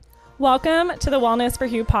Welcome to the Wellness for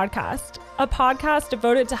You podcast, a podcast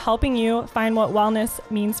devoted to helping you find what wellness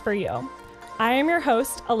means for you. I am your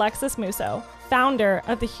host, Alexis Musso, founder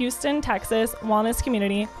of the Houston, Texas wellness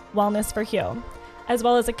community, Wellness for You, as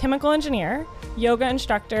well as a chemical engineer, yoga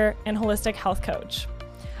instructor, and holistic health coach.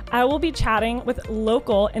 I will be chatting with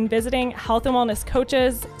local and visiting health and wellness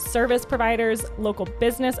coaches, service providers, local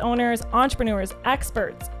business owners, entrepreneurs,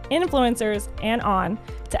 experts, influencers, and on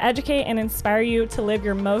to educate and inspire you to live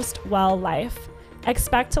your most well life.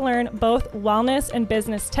 Expect to learn both wellness and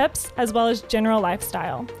business tips as well as general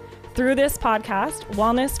lifestyle. Through this podcast,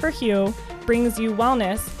 Wellness for You brings you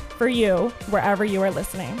wellness for you wherever you are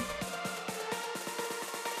listening.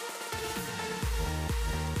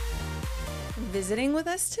 Visiting with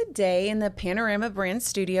us today in the Panorama Brand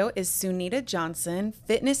Studio is Sunita Johnson,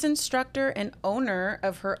 fitness instructor and owner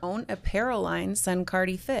of her own apparel line,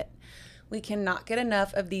 Suncardi Fit. We cannot get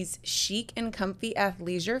enough of these chic and comfy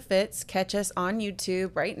athleisure fits. Catch us on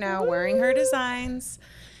YouTube right now wearing her designs.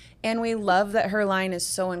 And we love that her line is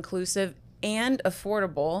so inclusive and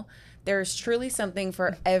affordable. There's truly something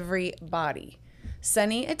for every body.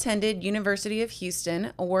 Sunny attended University of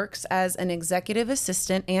Houston, works as an executive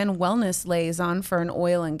assistant and wellness liaison for an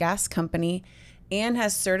oil and gas company, and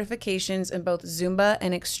has certifications in both Zumba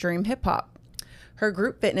and extreme hip hop. Her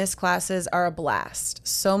group fitness classes are a blast,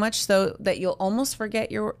 so much so that you'll almost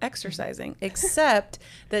forget you're exercising, except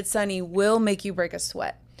that Sunny will make you break a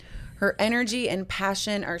sweat. Her energy and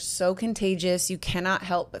passion are so contagious, you cannot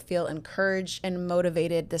help but feel encouraged and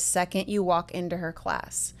motivated the second you walk into her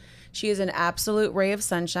class. She is an absolute ray of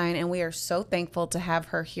sunshine, and we are so thankful to have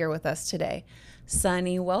her here with us today.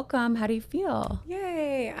 Sunny, welcome. How do you feel?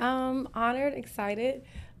 Yay. Honored, excited,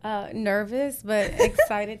 nervous, but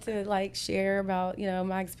excited to share about,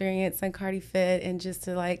 my experience on Cardi Fit and just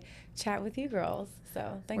to chat with you girls.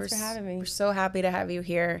 So thanks for having me. We're so happy to have you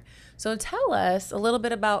here. So tell us a little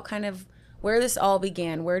bit about kind of where this all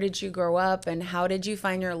began. Where did you grow up, and how did you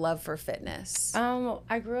find your love for fitness?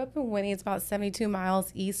 I grew up in Winnie. It's about 72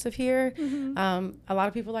 miles east of here. Mm-hmm. A lot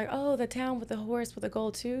of people are like, oh, the town with the horse with a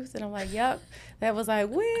gold tooth. And I'm like, yep, that was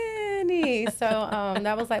Winnie. So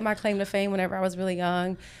that was my claim to fame whenever I was really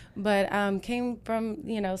young. But came from,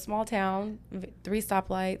 small town, 3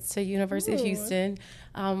 stoplights to University of Houston,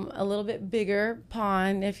 a little bit bigger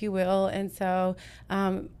pond, if you will. And so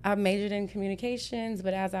I majored in communications,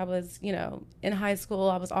 but as I was, in high school,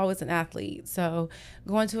 I was always an athlete. So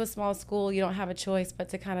going to a small school, you don't have a choice but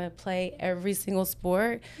to kind of play every single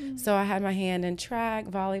sport. Mm-hmm. So I had my hand in track,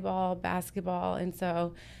 volleyball, basketball. And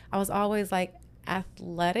so I was always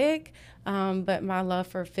athletic, but my love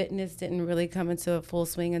for fitness didn't really come into a full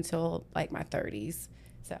swing until my 30s.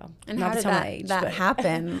 So, and how did that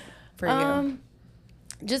happen for you?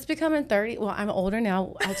 Just becoming 30. Well, I'm older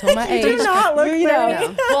now. I told my age. You do not look 30.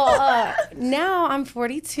 No. Well, now I'm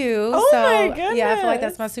 42. Oh so, my goodness. Yeah, I feel like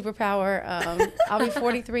that's my superpower. I'll be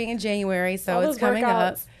 43 in January, so it's coming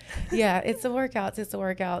up. Yeah, it's the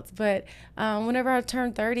workouts. But whenever I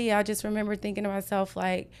turned 30, I just remember thinking to myself,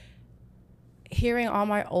 hearing all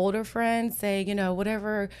my older friends say,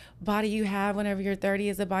 whatever body you have whenever you're 30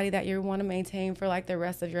 is a body that you want to maintain for the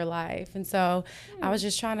rest of your life. And so I was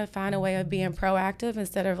just trying to find a way of being proactive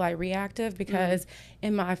instead of reactive, because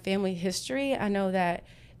in my family history, I know that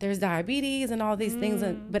there's diabetes and all these things,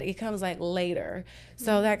 but it comes later.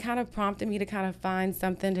 So that kind of prompted me to kind of find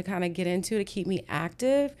something to kind of get into to keep me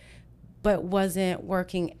active, but wasn't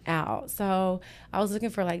working out. So I was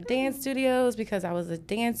looking for dance studios because I was a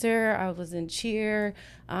dancer. I was in cheer,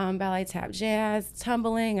 ballet, tap, jazz,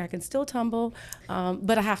 tumbling. I can still tumble,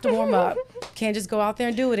 but I have to warm up. Can't just go out there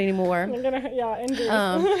and do it anymore. Injuries.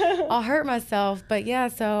 I'll hurt myself. But yeah,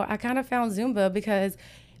 so I kind of found Zumba because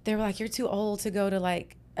they were you're too old to go to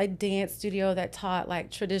a dance studio that taught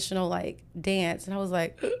traditional dance. And I was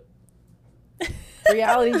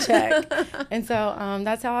reality check. And so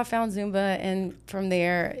that's how I found Zumba, and from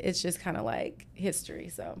there it's just kind of history.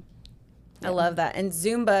 So I love that. And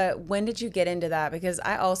Zumba, when did you get into that? Because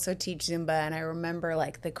I also teach Zumba, and I remember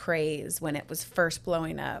the craze when it was first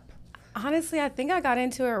blowing up. Honestly, I think I got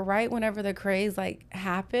into it right whenever the craze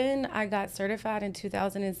happened. I got certified in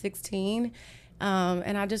 2016.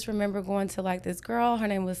 And I just remember going to this girl, her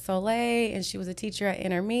name was Soleil, and she was a teacher at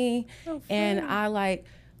NRME. And I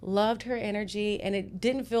loved her energy, and it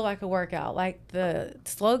didn't feel like a workout. The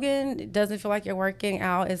slogan, it doesn't feel like you're working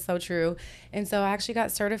out, is so true. And so I actually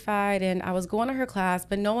got certified, and I was going to her class,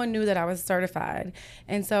 but no one knew that I was certified.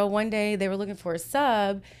 And so one day they were looking for a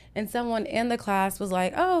sub, and someone in the class was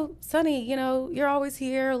like, oh, Sunny, you're always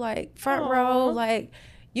here, front row,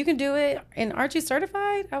 you can do it. And aren't you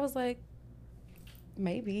certified? I was like,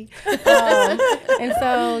 maybe. And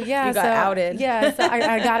so, yeah. You got outed. Yeah, so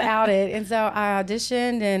I got outed. And so I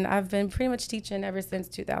auditioned, and I've been pretty much teaching ever since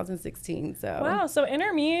 2016. So wow. So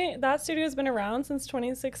Interme, that studio has been around since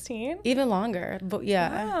 2016? Even longer. But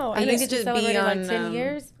yeah. Wow. I And think it it just used to be celebrated like on, 10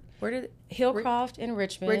 years. Where did Hillcroft in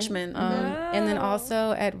Richmond. Richmond. And then Wow.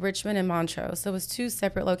 also at Richmond and Montrose. So it was 2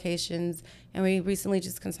 separate locations, and we recently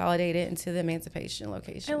just consolidated into the Emancipation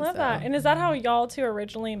location. I love so. that. And is that how y'all two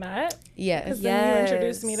originally met? Yes. Because then you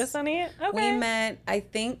introduced me to Yes. Sunny? Okay. we met,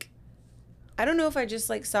 I don't know if I just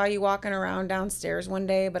like saw you walking around downstairs one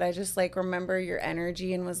day, but I just like remember your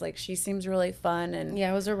energy and was like, she seems really fun. And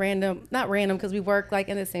Yeah, it was not random because we work like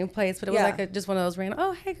in the same place, but it was Yeah. like just one of those random,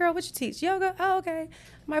 oh, hey girl, what you teach? Yoga? Oh, okay.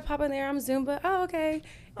 I might pop in there. I'm Zumba. Oh, okay.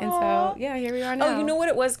 And Aw. so, yeah, here we are now. Oh, you know what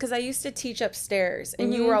it was? Because I used to teach upstairs,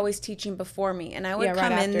 and you were always teaching before me. And I would Yeah, right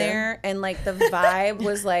come in after. there, and like the vibe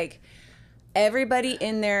was like everybody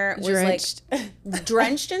in there was Drenched. like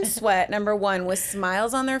drenched in sweat, number one, with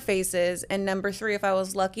smiles on their faces. And number three, if I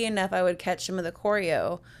was lucky enough, I would catch some of the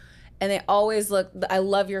choreo. And they always look, I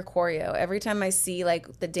love your choreo. Every time I see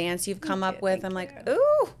like the dance you've come up with, I'm like,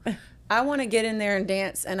 ooh, I want to get in there and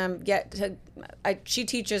dance. And she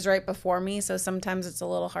teaches right before me, so sometimes it's a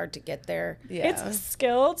little hard to get there. Yeah. It's a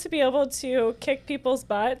skill to be able to kick people's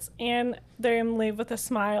butts and them leave with a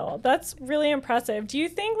smile. That's really impressive. Do you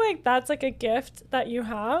think like that's like a gift that you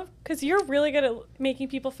have? Because you're really good at making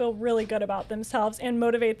people feel really good about themselves and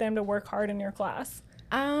motivate them to work hard in your class.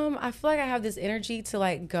 I feel like I have this energy to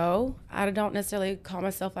like go. I don't necessarily call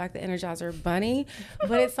myself like the Energizer Bunny,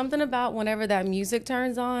 but it's something about whenever that music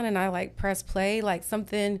turns on and I like press play, like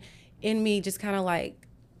something in me just kind of like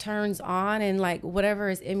turns on, and like whatever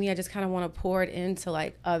is in me, I just kind of want to pour it into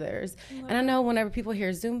like others. And I know whenever people hear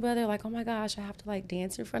Zumba, they're like, oh my gosh, I have to like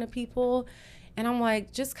dance in front of people. And I'm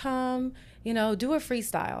like, just come, do a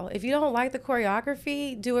freestyle. If you don't like the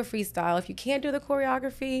choreography, do a freestyle. If you can't do the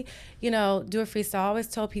choreography, do a freestyle. I always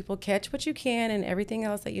tell people, catch what you can, and everything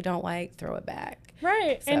else that you don't like, throw it back.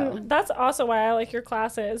 Right. So. And that's also why I like your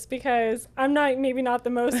classes, because I'm maybe not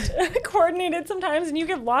the most coordinated sometimes, and you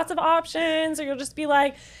give lots of options, or you'll just be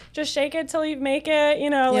like, just shake it till you make it,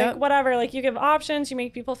 like Yep. whatever. Like you give options, you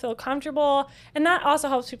make people feel comfortable, and that also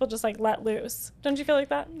helps people just like let loose. Don't you feel like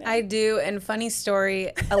that? Yeah. I do. And funny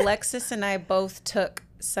story, Alexis and I both took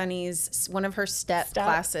Sunny's, one of her step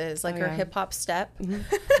classes, like her yeah. hip hop step.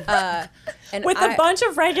 And With a bunch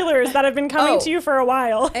of regulars that have been coming to you for a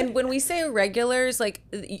while. And when we say regulars, like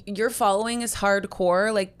your following is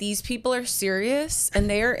hardcore. Like these people are serious, and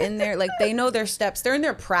they are in there, like they know their steps. They're in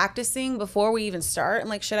there practicing before we even start. I'm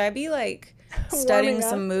like, should I be like studying Warming up.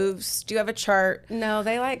 some moves? Do you have a chart? No,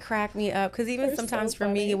 they like crack me up, because even They're sometimes so for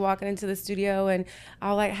me funny. walking into the studio, and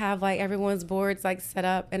I'll like have like everyone's boards like set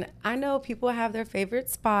up, and I know people have their favorite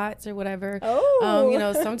spots or whatever.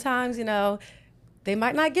 Oh. Sometimes they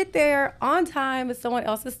might not get there on time, but someone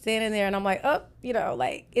else is standing there, and I'm like, oh,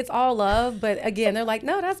 like it's all love. But again, they're like,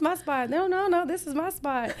 no, that's my spot. No, this is my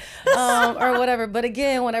spot, or whatever. But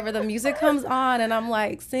again, whenever the music comes on, and I'm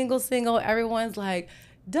like single, everyone's like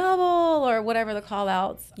double or whatever the call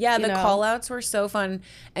outs. Yeah, the call outs were so fun.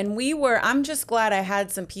 And I'm just glad I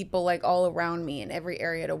had some people like all around me in every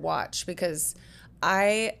area to watch, because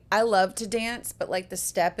I love to dance, but like the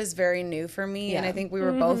step is very new for me. Yeah. And I think we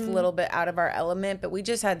were both a little bit out of our element, but we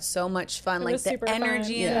just had so much fun. It Like was the super fun.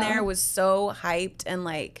 energy in Yeah. there was so hyped, and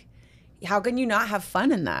like, how can you not have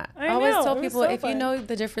fun in that? I I always know, tell it was people, so if you fun. know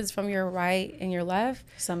the difference from your right and your left,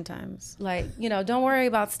 Sometimes. like, don't worry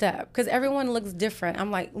about step, because everyone looks different.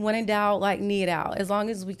 I'm like, when in doubt, like knee it out. As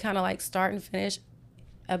long as we kind of like start and finish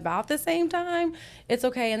about the same time, it's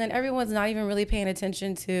okay. And then everyone's not even really paying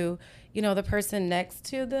attention to, the person next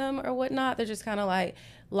to them or whatnot. They're just kind of like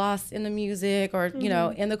lost in the music, or,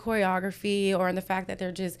 in the choreography, or in the fact that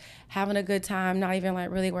they're just having a good time, not even like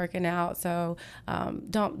really working out. So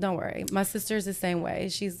don't worry. My sister's the same way.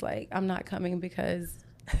 She's like, I'm not coming because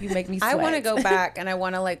you make me sweat. I want to go back and I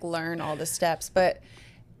want to like learn all the steps, but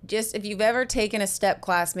just if you've ever taken a step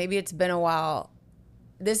class, maybe it's been a while,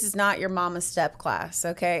 this is not your mama's step class,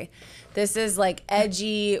 okay? This is like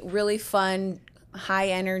edgy, really fun, high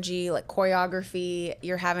energy, like choreography.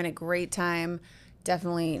 You're having a great time.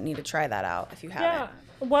 Definitely need to try that out if you haven't.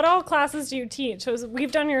 Yeah. What all classes do you teach? So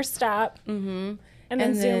we've done your step. Mm-hmm. And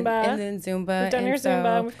then Zumba. And then Zumba. We've done your And so,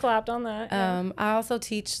 Zumba, and we've clapped on that. Yeah. I also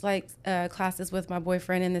teach like classes with my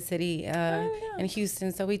boyfriend in the city in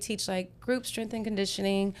Houston. So we teach like group strength and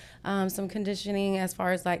conditioning, some conditioning as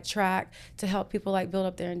far as like track to help people like build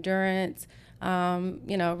up their endurance,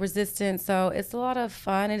 resistance. So it's a lot of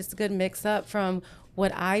fun, and it's a good mix up from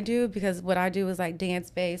what I do, because what I do is like dance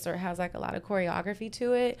based, or it has like a lot of choreography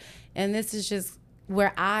to it. And this is just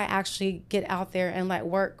where I actually get out there and like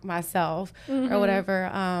work myself or whatever.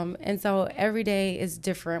 And so every day is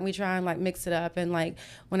different. We try and like mix it up, and like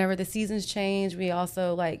whenever the seasons change, we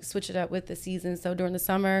also like switch it up with the seasons. So during the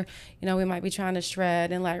summer, you know, we might be trying to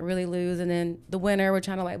shred and like really lose, and then the winter we're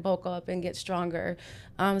trying to like bulk up and get stronger.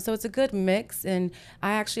 So it's a good mix, and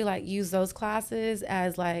I actually like use those classes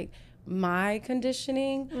as like my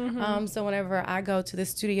conditioning. So whenever I go to the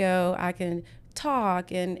studio, I can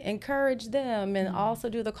talk and encourage them, and also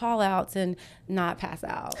do the call outs and not pass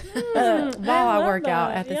out while I work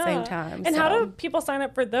out at the same time. And how do people sign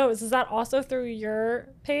up for those? Is that also through your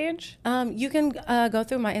page? You can go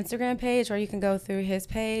through my Instagram page, or you can go through his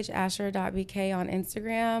page, asher.bk on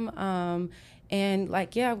Instagram. And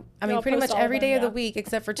like, yeah, I mean, pretty much every day of the week,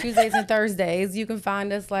 except for Tuesdays and Thursdays, you can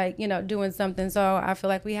find us like, you know, doing something. So I feel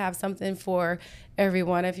like we have something for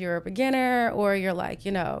everyone. If you're a beginner or you're like,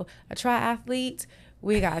 you know, a triathlete,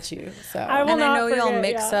 we got you. So I know you'll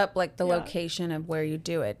mix up like the location of where you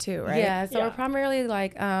do it too, right? Yeah. So we're primarily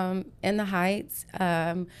like in the Heights.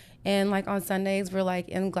 And like on Sundays, we're like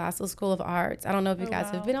in Glasgow School of Arts. I don't know if you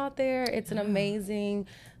guys have been out there. It's an amazing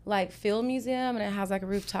like field museum, and it has like a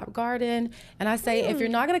rooftop garden. And I say, if you're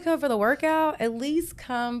not going to come for the workout, at least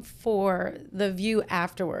come for the view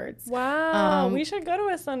afterwards. Wow. We should go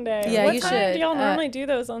to a Sunday. Yeah, what you time should. do y'all normally do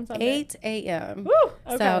those on Sunday? 8 a.m. Woo,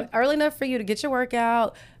 okay. So early enough for you to get your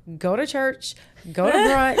workout, go to church, go to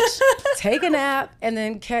brunch, take a nap, and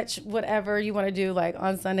then catch whatever you want to do like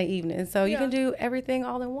on Sunday evening. So you can do everything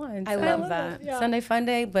all in one. I love that. Yeah. Sunday fun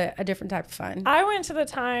day, but a different type of fun. I went to the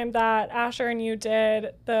time that Asher and you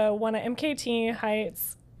did the one at MKT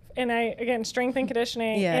Heights, and again, strength and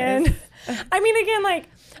conditioning. Yes. And I mean, again, like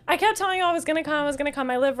I kept telling you I was going to come.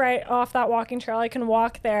 I live right off that walking trail. I can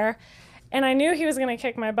walk there. And I knew he was going to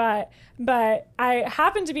kick my butt, but I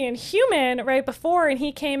happened to be in Human right before, and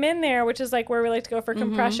he came in there, which is like where we like to go for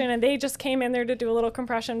compression, and they just came in there to do a little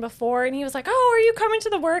compression before, and he was like, oh, are you coming to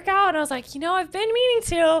the workout? And I was like, you know, I've been meaning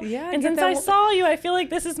to, and since I saw you, I feel like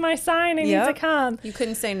this is my sign. I need to come. You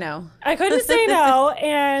couldn't say no. I couldn't say no,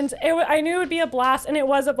 and I knew it would be a blast, and it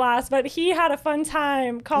was a blast, but he had a fun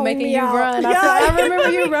time calling Making me you out. run. Yeah. I remember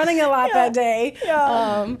you running a lot that day.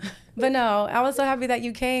 Yeah. But no, I was so happy that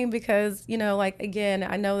you came because, you know, like, again,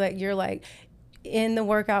 I know that you're like in the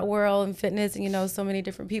workout world and fitness, and you know so many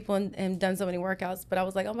different people and done so many workouts, but I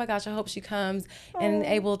was like, oh my gosh, I hope she comes and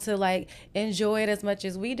able to like enjoy it as much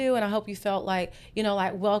as we do. And I hope you felt like, you know,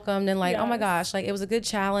 like welcomed and like, oh my gosh, like it was a good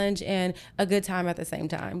challenge and a good time at the same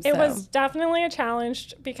time. It was definitely a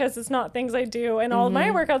challenge because it's not things I do, and all of my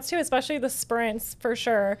workouts too, especially the sprints for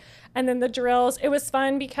sure. And then the drills, it was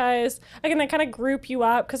fun because again, they kind of group you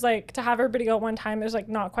up, because like to have everybody go at one time, there's like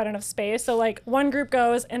not quite enough space. So like one group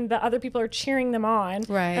goes and the other people are cheering them on,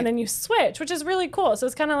 right? And then you switch, which is really cool. So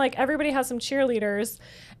it's kind of like everybody has some cheerleaders,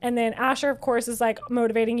 and then Asher, of course, is like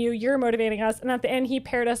motivating you, you're motivating us, and at the end he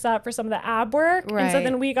paired us up for some of the ab work, right? And so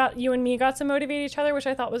then you and me got to motivate each other, which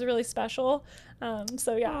I thought was really special.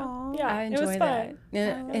 So I enjoyed it was fun.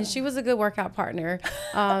 And she was a good workout partner,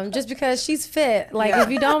 just because she's fit. Like if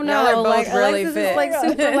you don't know, they're both like really Alexis fit. is like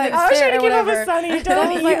super like I was fit trying to or keep up whatever. with Sunny. And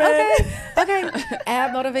I was like, okay,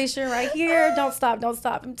 ab motivation right here. Don't stop.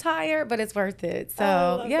 I'm tired, but it's worth it.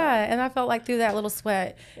 So and I felt like through that little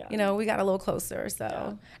sweat, you know, we got a little closer.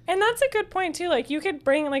 So and that's a good point too. Like you could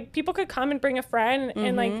bring, like people could come and bring a friend,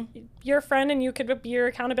 and like your friend, and you could be your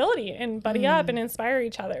accountability and buddy up and inspire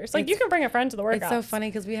each other. So like you can bring a friend to the workout. It's so funny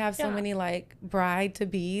because we have so many like bride to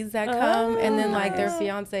bees that come, and then like their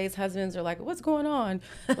fiancés, husbands are like, what's going on?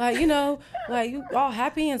 Like, you know, like you all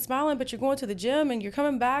happy and smiling, but you're going to the gym and you're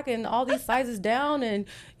coming back and all these sizes down and,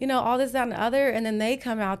 you know, all this, that, and the other. And then they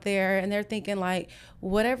come out there and they're thinking like,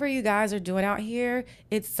 whatever you guys are doing out here,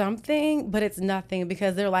 it's something, but it's nothing,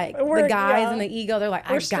 because they're like the guys and the ego, they're like,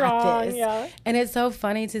 I got this. And it's so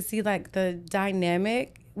funny to see like the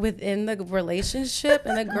dynamic within the relationship,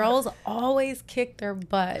 and the girls always kick their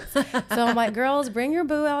butts. So I'm like, girls, bring your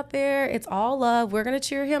boo out there. It's all love. We're gonna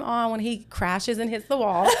cheer him on when he crashes and hits the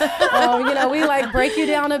wall. You know, we like break you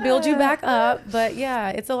down and build you back up. But yeah,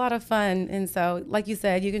 it's a lot of fun. And so, like you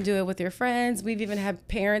said, you can do it with your friends. We've even had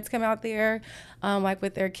parents come out there, like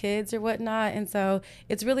with their kids or whatnot. And so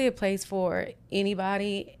it's really a place for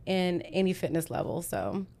anybody in any fitness level.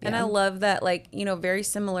 So and I love that, like, you know, very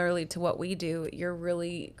similarly to what we do, you're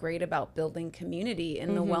really great about building community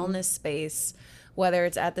in the wellness space, whether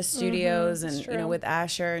it's at the studios and you know, with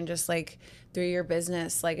Asher, and just like through your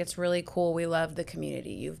business. Like it's really cool. We love the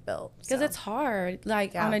community you've built, because it's hard,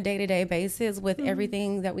 like on a day-to-day basis with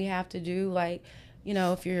everything that we have to do, like you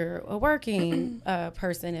know, if you're a working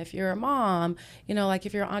person, if you're a mom, you know, like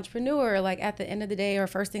if you're an entrepreneur, like at the end of the day or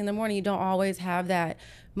first thing in the morning, you don't always have that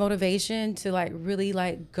motivation to like really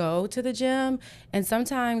like go to the gym. And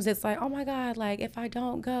sometimes it's like, oh my God, like if I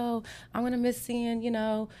don't go, I'm gonna miss seeing, you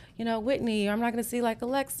know, Whitney, or I'm not gonna see like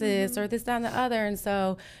Alexis or this, that, and the other. And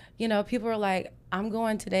so, you know, people are like, I'm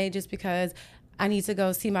going today just because I need to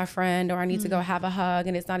go see my friend, or I need to go have a hug.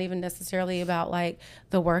 And it's not even necessarily about like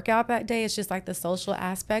the workout that day. It's just like the social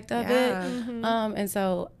aspect of it. And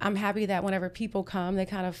so I'm happy that whenever people come, they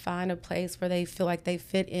kind of find a place where they feel like they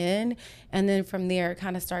fit in. And then from there, it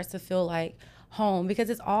kind of starts to feel like home, because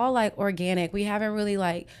it's all like organic. We haven't really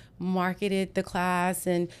like marketed the class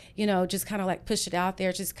and, you know, just kind of like pushed it out there.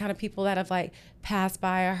 It's just kind of people that have like passed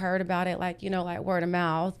by or heard about it, like, you know, like word of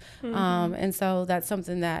mouth. And so that's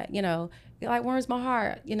something that, you know, it like warms my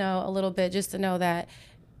heart, you know, a little bit, just to know that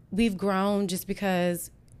we've grown just because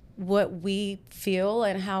what we feel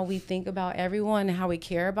and how we think about everyone and how we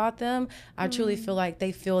care about them. I truly feel like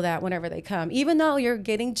they feel that whenever they come, even though you're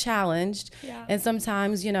getting challenged and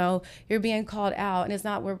sometimes, you know, you're being called out, and it's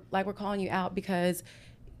not we're calling you out because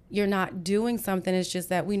you're not doing something. It's just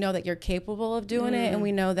that we know that you're capable of doing it, and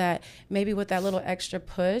we know that maybe with that little extra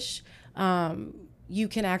push, you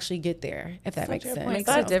can actually get there, if that makes sense. Makes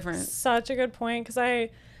a difference. Such a good point, because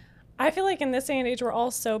I feel like in this day and age, we're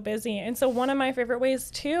all so busy. And so one of my favorite ways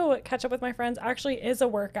to catch up with my friends actually is a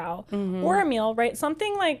workout or a meal, right?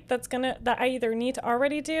 Something like that I either need to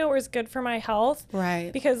already do or is good for my health.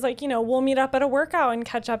 Right. Because like, you know, we'll meet up at a workout and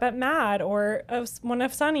catch up at MAD or one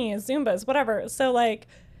of Sunny's, Zumba's, whatever. So like,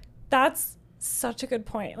 that's such a good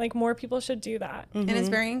point. Like more people should do that. And it's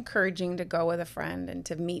very encouraging to go with a friend and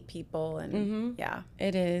to meet people. And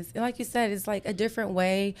it is. And like you said, it's like a different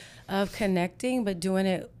way of connecting, but doing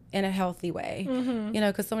it in a healthy way. You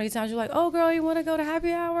know, because so many times you're like, oh girl, you want to go to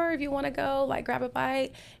happy hour? If you want to go like grab a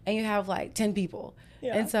bite, and you have like 10 people.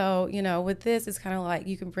 And so, you know, with this, it's kind of like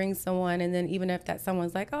you can bring someone, and then even if that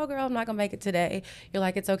someone's like, oh girl, I'm not gonna make it today, you're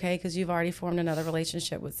like, it's okay, because you've already formed another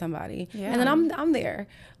relationship with somebody. And then I'm there,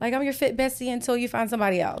 like I'm your fit bestie until you find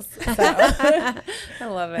somebody else. So. I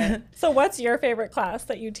love it. So what's your favorite class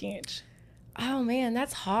that you teach? Oh man,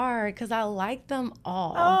 that's hard, because I like them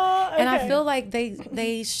all. Oh, okay. And I feel like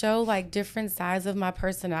they show like different sides of my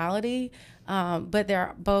personality, but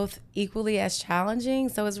they're both equally as challenging.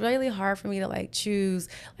 So it's really hard for me to like choose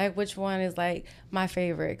like which one is like my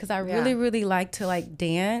favorite, because I really, really like to like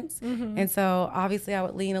dance. And so obviously I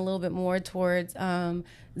would lean a little bit more towards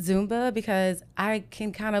Zumba, because I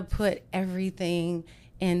can kind of put everything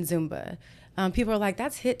in Zumba. People are like,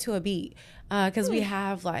 that's hit to a beat, because we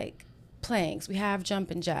have like planks, we have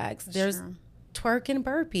jumping jacks, there's twerking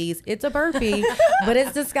burpees. It's a burpee, but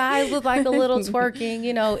it's disguised with like a little twerking,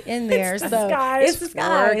 you know, in there. It's disguised.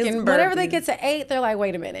 Whenever they get to 8, they're like,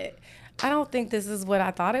 wait a minute, I don't think this is what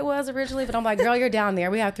I thought it was originally. But I'm like, girl, you're down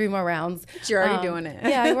there. We have 3 more rounds. But you're already doing it.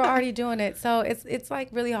 Yeah, we're already doing it. So it's like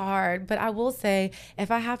really hard. But I will say,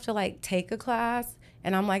 if I have to like take a class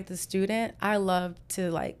and I'm like the student, I love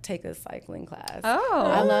to like take a cycling class.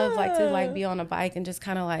 I love like to like be on a bike and just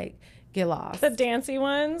kind of like get lost. The dancey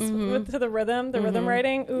ones to the rhythm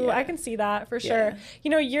riding. Ooh, I can see that for sure.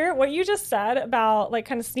 You know, what you just said about like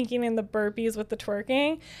kind of sneaking in the burpees with the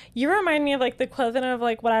twerking, you remind me of like the equivalent of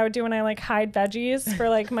like what I would do when I like hide veggies for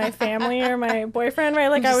like my family or my boyfriend, right?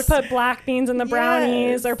 Like I would put black beans in the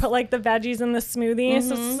brownies or put like the veggies in the smoothie.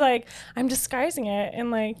 So it's just like I'm disguising it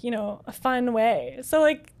in like, you know, a fun way. So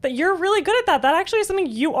like you're really good at that. That actually is something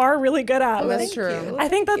you are really good at. That's true. I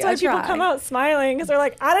think that's why people come out smiling, because they're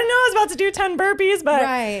like, I didn't know I was about to do 10 burpees,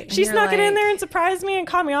 but she snuck it in there and surprised me and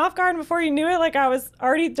caught me off guard, and before you knew it, like I was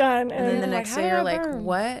already done. And then the next day you're like,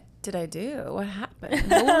 what did I do? What happened?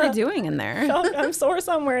 What were we doing in there? I'm sore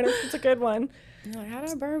somewhere, and it's a good one. You're like, how did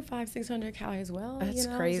I burn 500-600 calories? Well, that's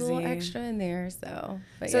crazy. There's a little extra in there. So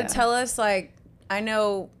tell us, like, I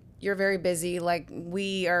know you're very busy. Like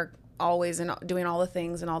we are always doing all the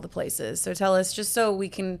things in all the places. So tell us, just so we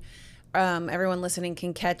can, everyone listening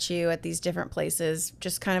can catch you at these different places,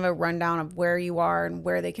 just kind of a rundown of where you are and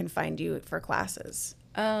where they can find you for classes.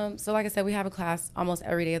 So like I said, we have a class almost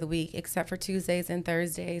every day of the week except for Tuesdays and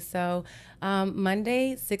Thursdays. So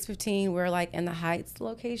Monday, 6:15, we're like in the Heights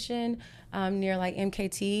location. near like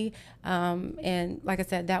MKT. And like I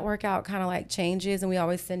said, that workout kind of like changes, and we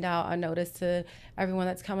always send out a notice to everyone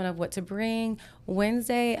that's coming of what to bring.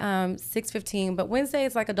 Wednesday, 6:15, but Wednesday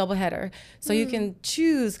is like a double header. So you can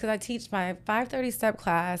choose, because I teach my 5:30 step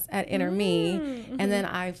class at Enter Me, and then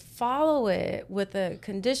I follow it with a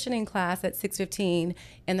conditioning class at 6:15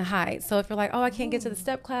 in the Heights. So if you're like, oh, I can't get to the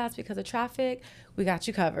step class because of traffic, we got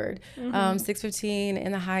you covered. 6:15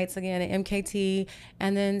 in the Heights again at MKT.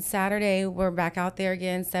 And then Saturday, we're back out there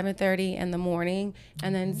again, 7:30 in the morning.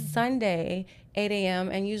 And then Sunday, 8 a.m.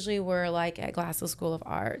 And usually we're like at Glasgow School of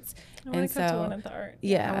Arts. I want to come to one at the art.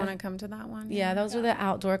 Yeah. I want to come to that one. Yeah, those are the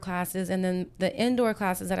outdoor classes. And then the indoor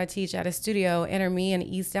classes that I teach at a studio, Enter Me in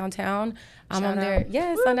East Downtown. I'm on there.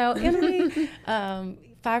 Yes, I know. Enter Me.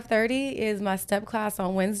 5:30 is my step class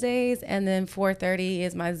on Wednesdays, and then 4:30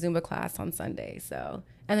 is my Zumba class on Sundays. So,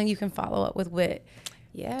 and then you can follow up with Wit.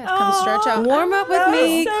 Yeah, come stretch out. Warm up with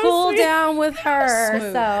me, so cool sweet. down with her.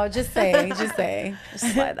 Smooth. So just say.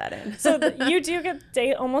 Just slide that in. So you do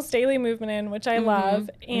get almost daily movement in, which I love.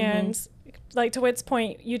 And like to Whit's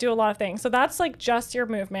point, you do a lot of things. So that's like just your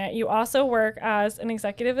movement. You also work as an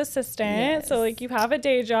executive assistant. Yes. So like you have a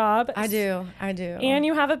day job. I do. And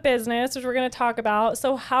you have a business, which we're going to talk about.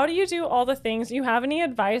 So how do you do all the things? Do you have any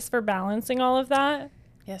advice for balancing all of that?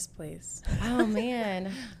 Yes, please. Oh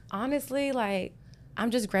man, honestly, like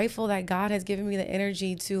I'm just grateful that God has given me the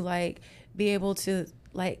energy to like be able to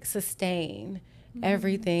like sustain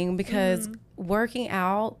everything, because working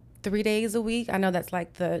out 3 days a week, I know that's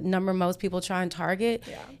like the number most people try and target.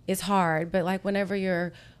 It's hard, but like whenever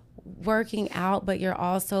you're working out but you're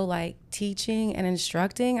also like teaching and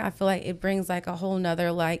instructing, I feel like it brings like a whole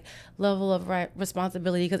nother like level of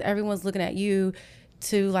responsibility, because everyone's looking at you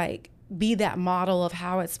to like be that model of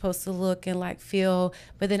how it's supposed to look and like feel,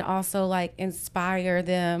 but then also like inspire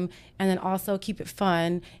them, and then also keep it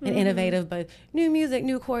fun and innovative, but new music,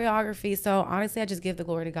 new choreography. So honestly, I just give the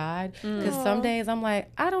glory to God, because some days I'm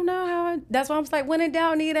like, I don't know how that's why I'm just like, when in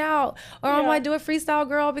doubt, need out, or I'm like, do a freestyle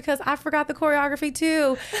girl because I forgot the choreography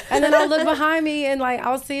too. And then I'll look behind me and like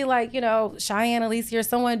I'll see like, you know, Cheyenne, Alicia, or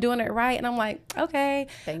someone doing it right, and I'm like, okay,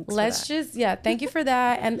 Thanks let's just thank you for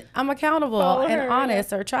that. And I'm accountable and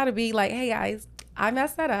honest, or try to be like, hey guys, I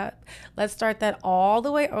messed that up. Let's start that all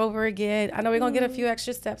the way over again. I know we're gonna get a few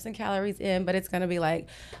extra steps and calories in, but it's gonna be like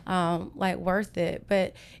worth it.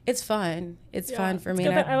 But it's fun. It's fun for me.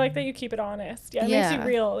 I like that you keep it honest. Yeah, it makes you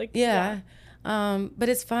real. Like, but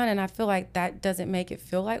it's fun, and I feel like that doesn't make it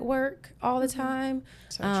feel like work all the time.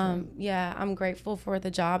 So true. Yeah, I'm grateful for the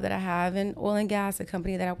job that I have in oil and gas, the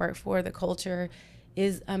company that I work for. The culture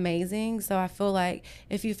is amazing. So I feel like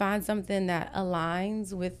if you find something that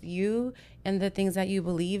aligns with you and the things that you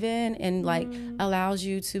believe in, and like allows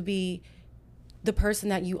you to be the person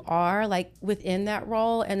that you are, like within that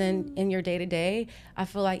role, and then in your day to day, I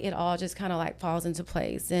feel like it all just kind of like falls into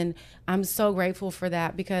place. And I'm so grateful for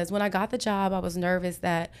that, because when I got the job, I was nervous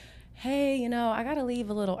that, hey, you know, I got to leave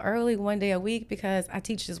a little early one day a week because I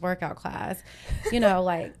teach this workout class. You know,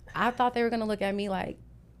 like I thought they were going to look at me like,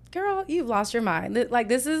 girl, you've lost your mind. Like,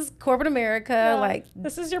 this is corporate America. Like,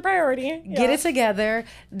 this is your priority. Get it together.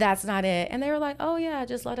 That's not it. And they were like, oh yeah,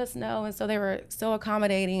 just let us know. And so they were so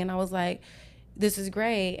accommodating, and I was like, this is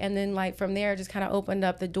great. And then like from there, just kind of opened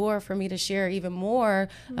up the door for me to share even more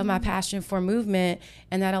of my passion for movement.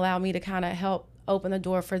 And that allowed me to kind of help open the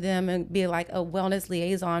door for them and be like a wellness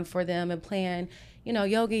liaison for them, and plan, you know,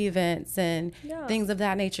 yoga events and things of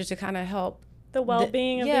that nature to kind of help the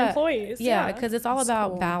well-being of the employees. Yeah, because it's all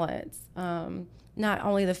about balance. Not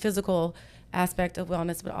only the physical aspect of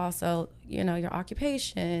wellness, but also, you know, your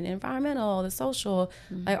occupation, environmental, the social,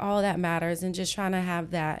 like all of that matters, and just trying to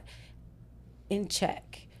have that in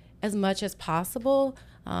check as much as possible.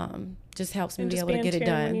 Just helps me be able to get it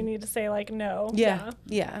done. When you need to say like no.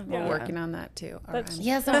 We're working on that too.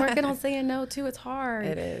 Yes, I'm working on saying no too. It's hard.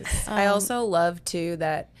 It is. I also love too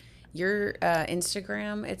that your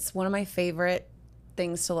Instagram, it's one of my favorite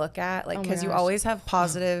things to look at, like, because you always have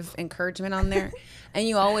positive encouragement on there, and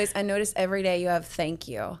you always, I notice every day you have thank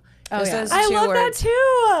you. I love that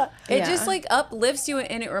too. It just like uplifts you,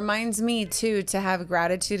 and it reminds me too to have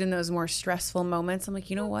gratitude in those more stressful moments. I'm like,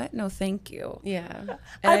 you know what? No, thank you. Yeah.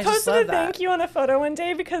 And I posted a thank you on a photo one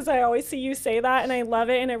day because I always see you say that, and I love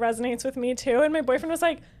it, and it resonates with me too. And my boyfriend was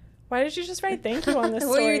like, why did you just write thank you on this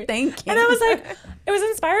story? What are you thinking? And I was like, it was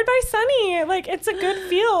inspired by Sunny. Like, it's a good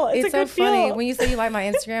feel. It's a so good funny. feel. When you say you like my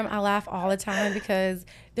Instagram, I laugh all the time, because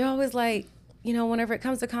they're always like, you know, whenever it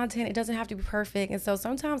comes to content, it doesn't have to be perfect. And so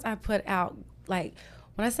sometimes I put out, like,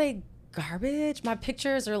 when I say garbage, my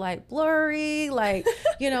pictures are like blurry, like,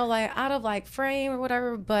 you know, like out of like frame or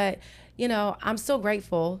whatever. But, you know, I'm so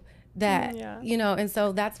grateful that, you know, and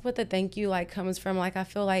so that's what the thank you like comes from. Like, I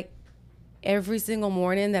feel like every single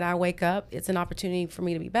morning that I wake up, it's an opportunity for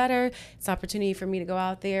me to be better. It's an opportunity for me to go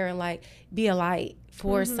out there and like be a light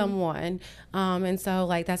for someone. And so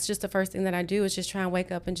like, that's just the first thing that I do is just try and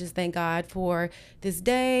wake up and just thank God for this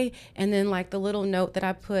day. And then like the little note that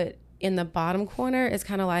I put in the bottom corner is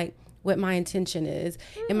kind of like what my intention is.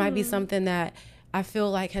 It might be something that I feel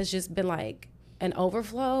like has just been like an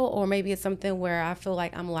overflow, or maybe it's something where I feel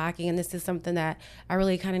like I'm lacking and this is something that I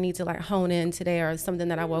really kind of need to like hone in today, or something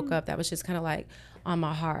that I woke up that was just kind of like on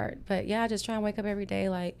my heart. But yeah, I just try and wake up every day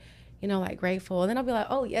like, you know, like grateful. And then I'll be like,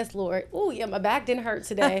 oh yes, Lord. Oh yeah, my back didn't hurt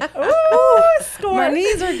today. Ooh, score. My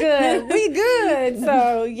knees are good. We good.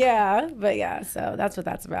 So yeah, but yeah, so that's what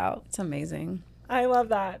that's about. It's amazing. I love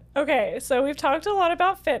that. Okay, so we've talked a lot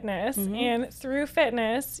about fitness, and through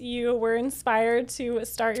fitness, you were inspired to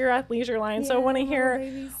start your athleisure line. So I want to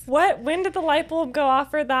hear when did the light bulb go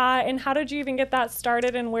off for that, and how did you even get that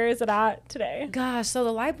started, and where is it at today? Gosh, so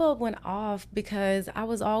the light bulb went off because I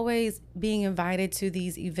was always being invited to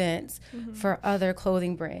these events for other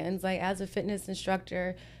clothing brands. Like as a fitness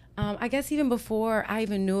instructor, I guess even before I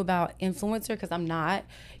even knew about influencer, because I'm not,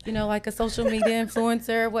 you know, like a social media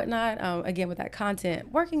influencer or whatnot, again, with that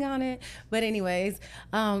content, working on it. But anyways,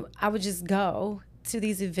 I would just go to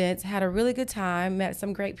these events, had a really good time, met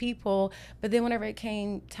some great people. But then whenever it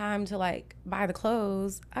came time to like buy the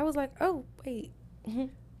clothes, I was like, oh, wait.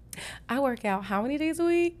 I work out how many days a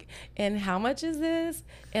week, and how much is this,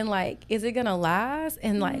 and like is it gonna last,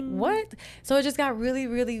 and like what? So it just got really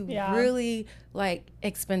really like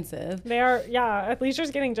expensive. They are,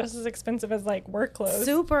 athleisure's getting just as expensive as like work clothes.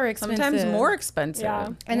 Super expensive, sometimes more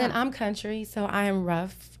expensive. And then I'm country, so I am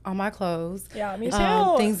rough on my clothes. Me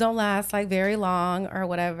too. Things don't last like very long or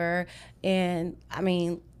whatever, and I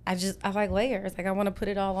mean, I like layers. Like I want to put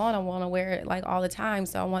it all on. I want to wear it like all the time.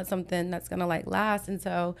 So I want something that's going to like last. And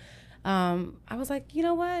so I was like, you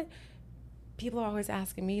know what? People are always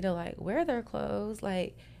asking me to like wear their clothes.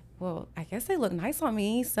 Like, well, I guess they look nice on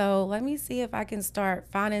me. So let me see if I can start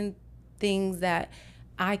finding things that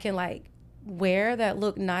I can like wear that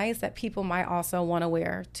look nice that people might also want to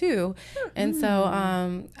wear too. And so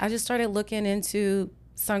I just started looking into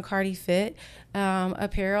Suncardy Fit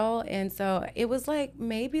apparel, and so it was like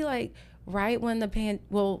maybe like right when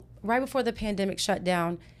right before the pandemic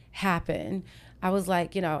shutdown happened. I was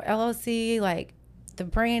like, you know, LLC, like the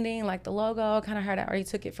branding, like the logo, kind of heard I already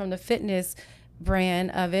took it from the fitness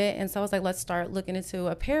brand of it, and so I was like, let's start looking into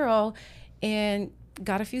apparel, and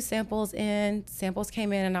got a few samples in. Samples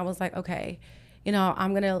came in, and I was like, okay, you know,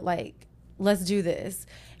 I'm gonna like, let's do this.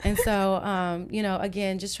 And so, you know,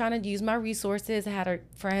 again, just trying to use my resources. I had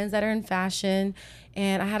friends that are in fashion,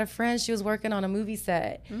 and I had a friend, she was working on a movie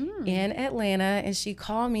set in Atlanta, and she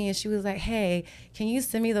called me and she was like, hey, can you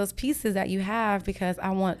send me those pieces that you have, because I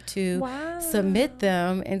want to submit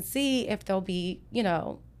them and see if they'll be, you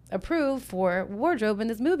know, approved for wardrobe in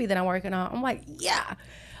this movie that I'm working on. I'm like, yeah.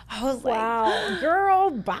 I was like, girl,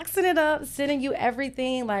 boxing it up, sending you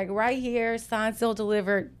everything, like right here, signed, sealed,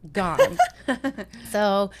 delivered, gone.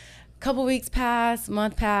 So a couple weeks passed,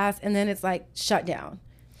 month passed, and then it's like shut down.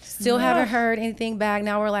 Still haven't heard anything back.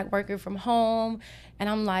 Now we're like working from home, and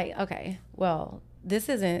I'm like, okay, well, this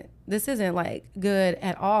isn't like good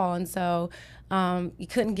at all. And so you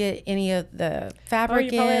couldn't get any of the fabric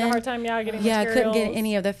in. You probably had a hard time, getting materials. Couldn't get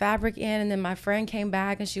any of the fabric in. And then my friend came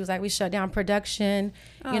back and she was like, we shut down production,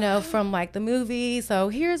 you know, from like the movie. So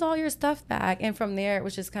here's all your stuff back. And from there, it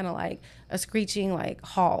was just kind of like a screeching like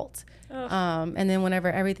halt. And then whenever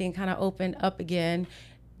everything kind of opened up again,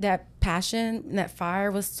 that passion and that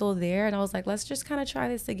fire was still there. And I was like, let's just kind of try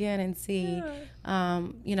this again and see,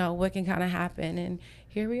 you know, what can kind of happen. And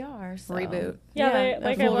here we are. So. Reboot. I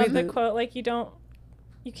love reboot. the quote, like you don't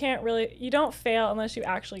fail unless you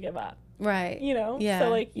actually give up. Right. You know? Yeah. So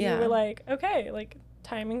like you were like, okay, like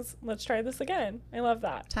timing's, let's try this again. I love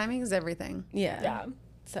that. Timing is everything. Yeah.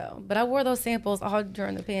 So, but I wore those samples all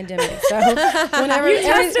during the pandemic. So whenever you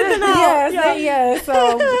tested them out. Yes.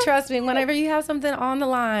 So trust me, whenever you have something on the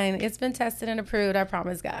line, it's been tested and approved. I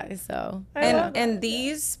promise, guys. So and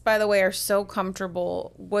these, by the way, are so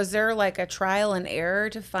comfortable. Was there like a trial and error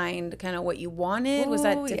to find kind of what you wanted? Was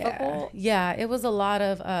that difficult? Yeah, it was a lot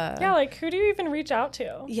of. Like who do you even reach out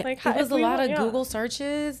to? Yeah, like it was a lot of Google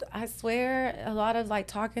searches. I swear, a lot of like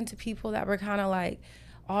talking to people that were kind of like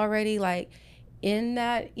already like in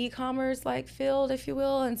that e-commerce like field, if you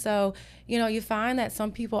will. And so, you know, you find that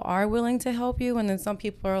some people are willing to help you, and then some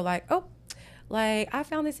people are like, oh, like I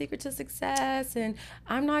found the secret to success and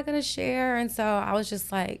I'm not gonna share. And so I was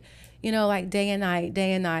just like, you know, like day and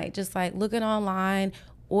night, just like looking online,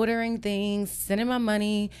 ordering things, sending my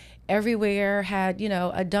money everywhere, had,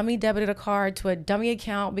 a dummy debited card to a dummy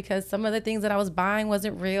account because some of the things that I was buying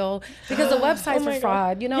wasn't real because the websites were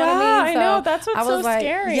fraud. You know what I mean? So I know. That's what's so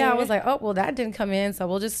scary. Yeah, I was like, oh, well, that didn't come in. So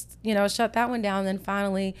we'll just, shut that one down. And then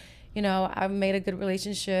finally, I've made a good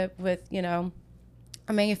relationship with,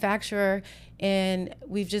 a manufacturer, and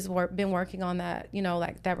we've just been working on that,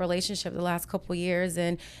 like that relationship the last couple of years.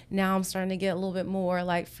 And now I'm starting to get a little bit more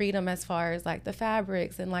like freedom as far as like the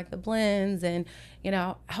fabrics and like the blends. And,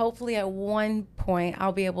 hopefully at one point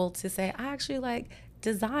I'll be able to say, I actually like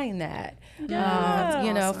design that,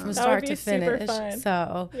 from start to finish.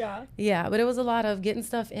 So yeah, but it was a lot of getting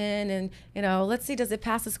stuff in and, let's see, does it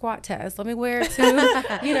pass the squat test? Let me wear it to,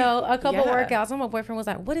 a couple workouts. And my boyfriend was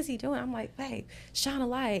like, what is he doing? I'm like, babe, shine a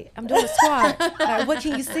light. I'm doing a squat. What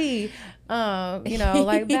can you see?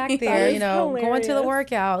 Like back there, going to the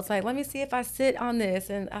workouts, like, let me see if I sit on this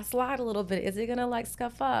and I slide a little bit. Is it going to like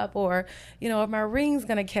scuff up or, if my ring's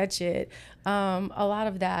going to catch it? A lot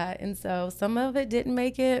of that. And so some of it didn't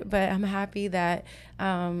make it, but I'm happy that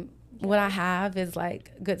what I have is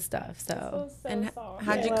like good stuff. So and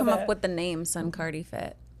how'd you come up with the name Suncardy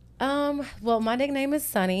Fit? Well, my nickname is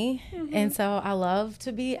Sunny, and so I love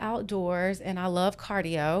to be outdoors, and I love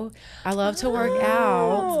cardio. I love to work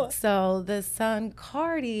out. So the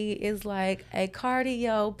Suncardy is like a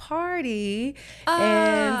cardio party,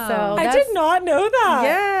 and so I did not know that.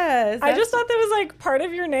 Yes, I just thought that was like part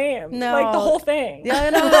of your name, like the whole thing.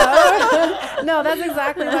 Yeah, no, that's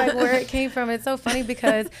exactly like where it came from. It's so funny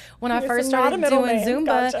because when I first started doing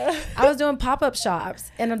Zumba, I was doing pop-up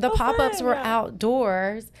shops, and the pop-ups were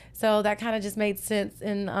outdoors. So that kind of just made sense.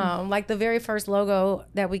 And like the very first logo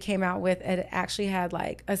that we came out with, it actually had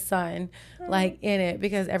like a sun like in it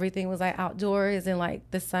because everything was like outdoors and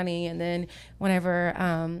like the sunny. And then whenever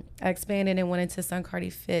I expanded and went into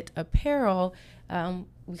Suncardy Fit Apparel,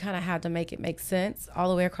 we kind of had to make it make sense all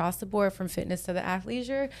the way across the board from fitness to the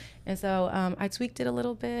athleisure. And so I tweaked it a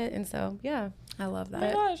little bit. And so, yeah. I love that. Oh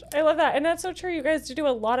my gosh, I love that. And that's so true. You guys do a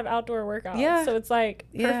lot of outdoor workouts. Yeah. So it's like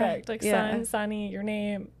perfect. Like sun, sunny, your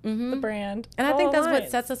name, the brand. And I think that's what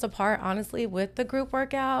sets us apart, honestly, with the group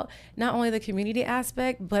workout. Not only the community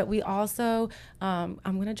aspect, but we also, I'm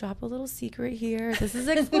going to drop a little secret here. This is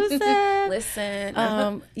exclusive. Listen.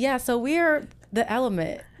 So we're the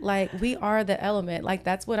element. Like, we are the element. Like,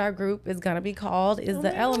 that's what our group is going to be called, is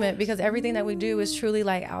the element, because everything that we do is truly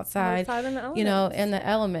like outside in the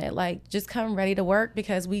element. Like, just come ready to work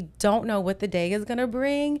because we don't know what the day is going to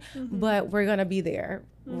bring, but we're going to be there.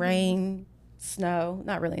 Rain, snow,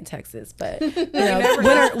 not really in Texas, but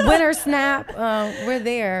winter snap, we're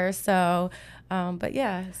there. So, but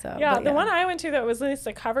yeah. So the one I went to that was at least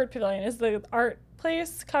a covered pavilion, is the art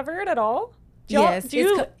place covered at all? Yes,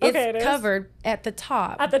 it's covered at the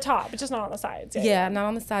top. At the top, but just not on the sides. Yeah, not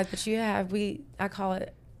on the sides, but you have, I call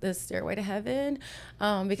it the Stairway to Heaven,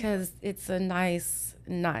 because it's a nice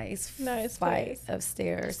flight of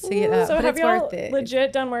stairs to get up. So but have it's y'all worth it.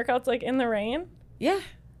 legit done workouts like in the rain? Yeah.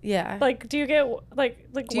 Like, do you get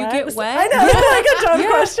like do you get wet? I know, it's like a dumb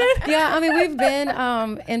question. Yeah, I mean, we've been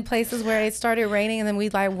in places where it started raining, and then we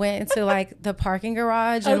like went into like the parking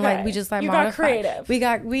garage, and like we just like modified.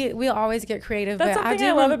 Got creative. We always get creative. That's something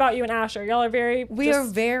I love about you and Asher. Y'all are very. We are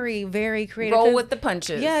very, very creative. Roll with the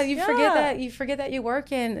punches. Yeah, you forget that you're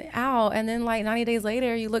working out, and then like 90 days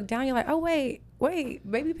later, you look down, you're like, oh wait,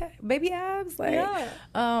 baby abs, like,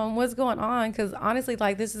 what's going on? Because honestly,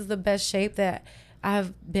 like, this is the best shape that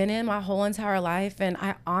I've been in my whole entire life, and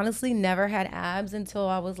I honestly never had abs until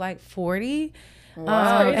I was like 40.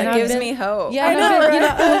 Wow, and it gives me hope. Yeah,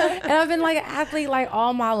 and I've been like an athlete like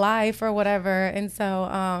all my life or whatever, and so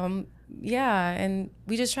and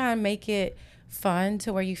we just try and make it fun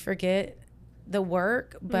to where you forget the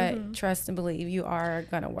work, but trust and believe you are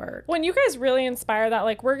gonna work. When you guys really inspire that,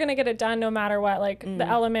 like, we're gonna get it done no matter what, like the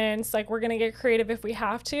elements, like we're gonna get creative if we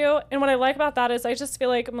have to. And what I like about that is I just feel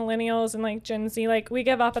like millennials and like Gen Z, like, we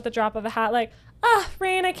give up at the drop of a hat, like,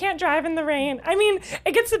 rain, I can't drive in the rain. I mean,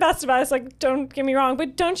 it gets the best of us, like, don't get me wrong,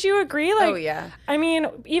 but don't you agree? Like, oh yeah, I mean,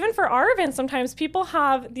 even for our events, sometimes people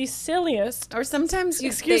have the silliest or sometimes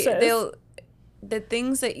excuses. The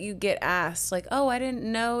things that you get asked, like, oh, I didn't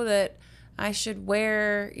know that I should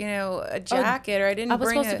wear, a jacket, or I didn't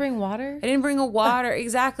supposed to bring water. I didn't bring a water.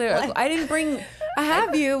 Exactly. I didn't bring. I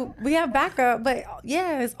have you. We have backup, but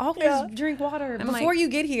yes, always drink water before you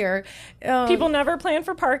get here. People never plan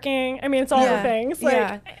for parking. I mean, it's all the things.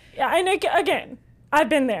 Like, and again, I've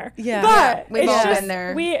been there. Yeah, but we've all been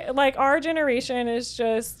there. We, like, our generation is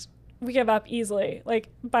just, we give up easily, like,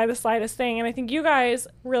 by the slightest thing. And I think you guys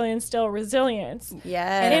really instill resilience.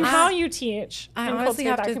 Yes. In how you teach. I honestly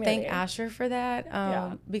have to thank Asher for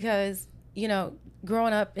that, because you know,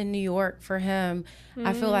 growing up in New York for him,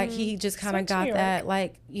 I feel like he just kind of got that,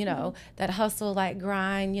 like, you know, that hustle, like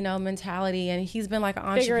grind, you know, mentality. And he's been like an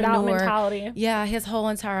entrepreneur. Figure it out mentality. Yeah, his whole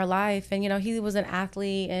entire life. And, you know, he was an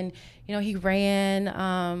athlete and, you know, he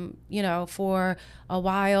ran, you know, for a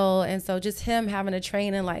while. And so just him having to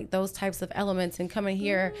train in like those types of elements and coming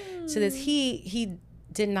here to this, he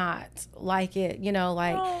did not like it, you know,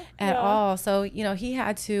 like at all. So, you know, he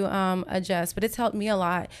had to adjust, but it's helped me a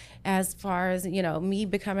lot as far as, you know, me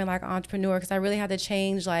becoming like an entrepreneur, because I really had to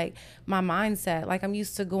change like my mindset. Like I'm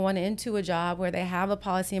used to going into a job where they have a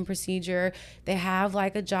policy and procedure, they have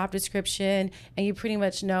like a job description, and you pretty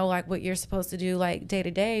much know like what you're supposed to do like day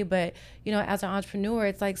to day. But, you know, as an entrepreneur,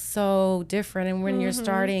 it's like so different. And when you're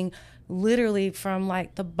starting literally from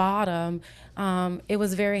like the bottom, it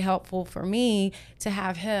was very helpful for me to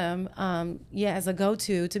have him, as a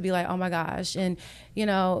go-to, to be like, oh my gosh. And, you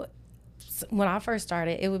know, when I first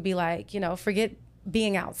started, it would be like, you know, forget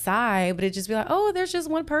being outside, but it'd just be like, oh, there's just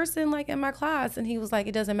one person like in my class. And he was like,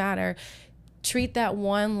 it doesn't matter. Treat that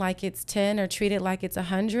one like it's 10 or treat it like it's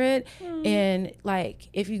 100. And like,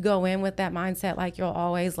 if you go in with that mindset, like you'll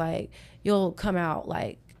always like, you'll come out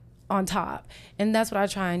like on top. And that's what I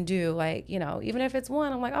try and do. Like, you know, even if it's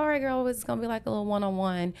one, I'm like, all right, girl, it's going to be like a little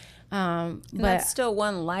one-on-one. But that's still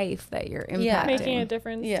one life that you're impacting. Making a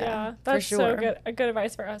difference. Yeah. That's for sure. So good. A good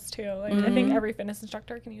advice for us too. Like I think every fitness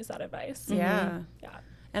instructor can use that advice. Yeah.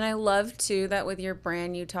 And I love too that with your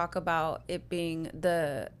brand, you talk about it being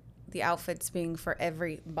the outfits being for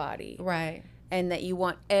everybody. Right. And that you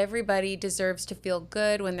want everybody deserves to feel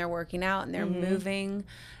good when they're working out and they're moving.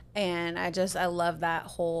 And I love that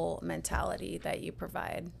whole mentality that you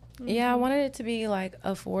provide. Yeah, I wanted it to be like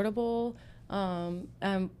affordable,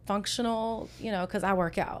 functional, you know, because I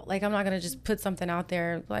work out. Like I'm not gonna just put something out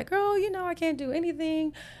there like, girl, you know, I can't do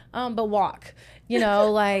anything but walk, you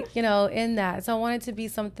know, like, you know, in that. So I want it to be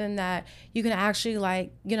something that you can actually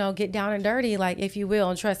like, you know, get down and dirty, like if you will.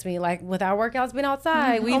 And trust me, like with our workouts been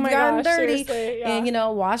outside, we've gotten dirty and, you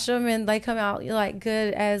know, wash them and they come out like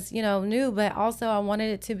good as, you know, new. But also I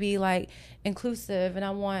wanted it to be like inclusive, and I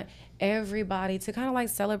want everybody to kind of like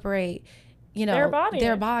celebrate, you know,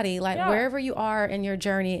 their body, like wherever you are in your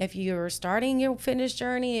journey. If you're starting your fitness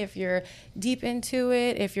journey, if you're deep into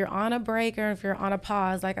it, if you're on a break, or if you're on a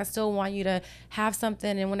pause, like I still want you to have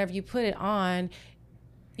something. And whenever you put it on,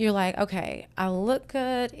 you're like, okay, I look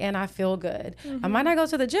good and I feel good. I might not go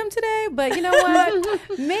to the gym today, but you know what?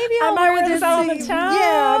 Maybe I'll wear this out on the town.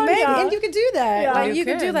 Yeah, maybe. And you can do that. Yeah. Like you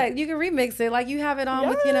can do that. You can remix it. Like you have it on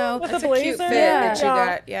with, you know, with that's a a cute fit that you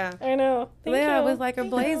got. Yeah. I know. Thank you. With like a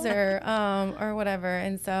blazer or whatever.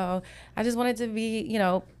 And so I just wanted to be, you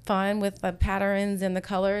know, fun with the patterns and the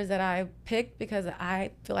colors that I picked, because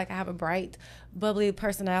I feel like I have a bright, bubbly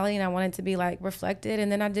personality, and I wanted to be like reflected.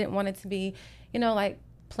 And then I didn't want it to be, you know, like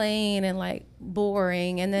plain and like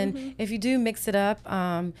boring. And then if you do mix it up,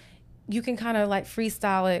 you can kind of like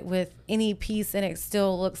freestyle it with any piece, and it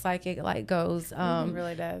still looks like it like goes It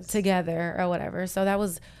really does together or whatever. So that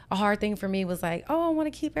was a hard thing for me, was like, oh, I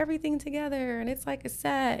want to keep everything together and it's like a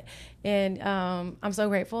set. And I'm so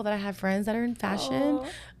grateful that I have friends that are in fashion,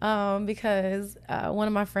 because one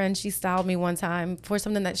of my friends, she styled me one time for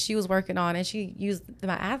something that she was working on, and she used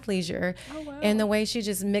my athleisure. And the way she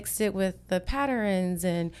just mixed it with the patterns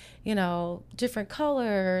and, you know, different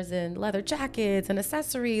colors and leather jackets and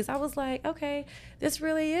accessories, I was like, okay, this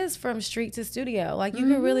really is from street to studio. Like you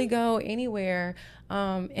can really go anywhere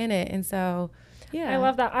in it. And so yeah, I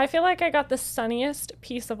love that. I feel like I got the sunniest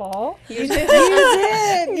piece of all. You did.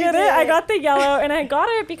 Get it? I got the yellow, and I got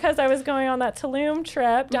it because I was going on that Tulum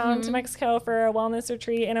trip down to Mexico for a wellness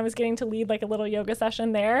retreat, and I was getting to lead like a little yoga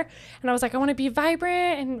session there. And I was like, I want to be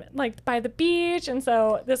vibrant and like by the beach. And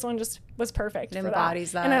so this one just was perfect. It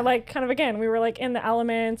embodies that. And I like kind of, again, we were like in the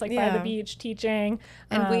elements, like by the beach teaching.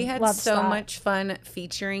 And we had so much fun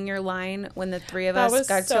featuring your line when the three of that us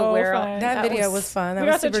got so to wear fun. That video was fun. That we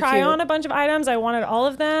was got to super try cute. on a bunch of items. I wanted all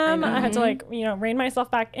of them. I had to like, you know, rein myself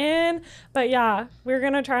back in. But yeah, we're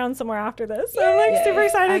going to try on some more after this. So I'm like super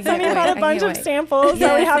excited. Sunny brought a bunch of samples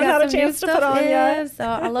that we haven't had a chance to put on yet. So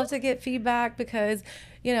I love to get feedback, because,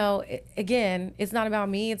 you know, again, it's not about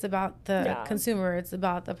me. It's about the consumer. It's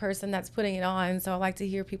about the person that's putting it on. So I like to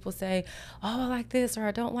hear people say, oh, I like this, or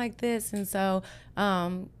I don't like this. And so,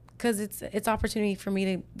 because it's opportunity for me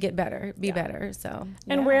to get better, be better. So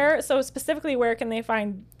and where, so specifically, where can they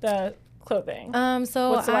find the clothing?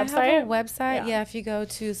 So What's the I website? have a website. Yeah, if you go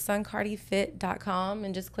to suncardyfit.com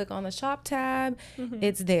and just click on the shop tab,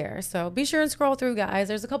 it's there. So be sure and scroll through, guys.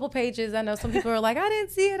 There's a couple pages. I know some people are like, I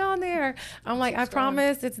didn't see it on there. I'm like, I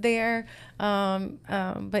promise it's there.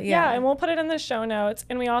 But yeah, and we'll put it in the show notes.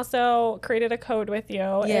 And we also created a code with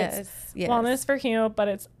you. Yes. Wellness for Hugh, but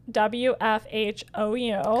it's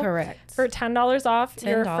WFHOU. Correct. For $10 off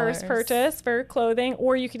your first $10. purchase for clothing,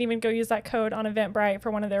 or you can even go use that code on Eventbrite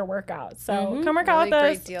for one of their workouts. So come work out with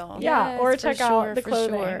us. Great deal. Yeah, Yes, or for check sure, out the for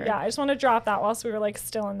clothing. sure. Yeah, I just want to drop that whilst we were like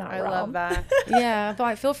still in that I realm. love that. Yeah,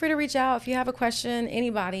 but feel free to reach out if you have a question,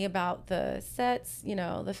 anybody about the sets,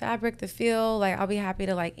 the fabric, the feel. Like, I'll be happy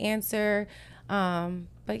to like answer.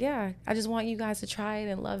 But yeah, I just want you guys to try it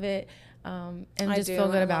and love it. And just feel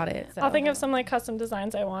good about it. So. I'll think of some like custom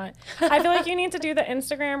designs I want. I feel like you need to do the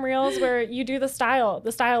Instagram reels where you do the style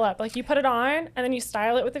up. Like you put it on and then you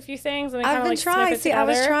style it with a few things and then I've been trying. See, I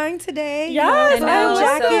was trying today. Yes, I have a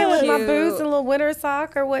jacket so with my cute. boots and a little winter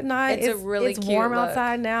sock or whatnot. It's a really it's cute warm look.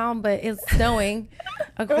 outside now, but it's snowing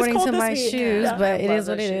according cold to this my week. shoes. Yeah. But I it love is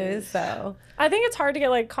what those it is. shoes. So I think it's hard to get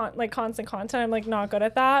like constant content. I'm like not good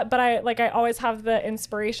at that, but I always have the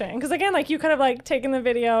inspiration because again, like you could have like taken the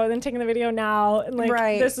video and then taken the video now and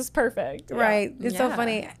like this is perfect. Right. It's so Yeah.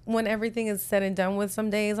 funny when everything is said and done with. Some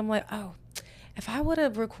days I'm like, oh, if I would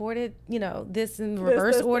have recorded, this in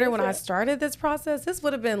reverse order when I started this process, this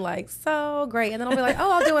would have been like so great. And then I'll be like,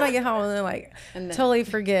 oh, I'll do it when I get home, and then like totally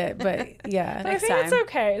forget. But yeah, But I think it's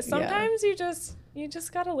okay. Sometimes you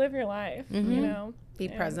just gotta live your life. Be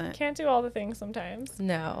present. Can't do all the things sometimes.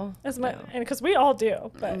 no, As much, and because we all do,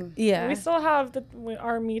 but yeah, we still have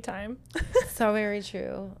our me time. so very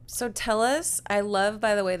true. So tell us, I love,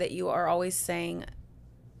 by the way, that you are always saying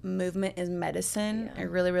movement is medicine. I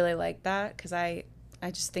really, really like that because I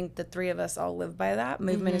just think the three of us all live by that.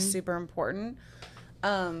 Movement is super important.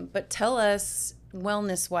 But tell us,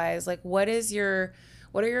 wellness-wise, like what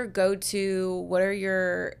are your go-to, what are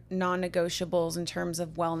your non-negotiables in terms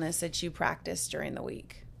of wellness that you practice during the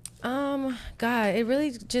week? God, it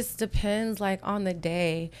really just depends like on the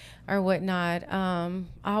day or whatnot. I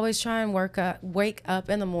always try and wake up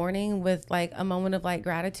in the morning with like a moment of like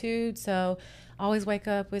gratitude. So I always wake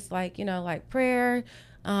up with like, like prayer.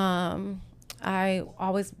 I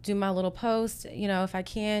always do my little post, if I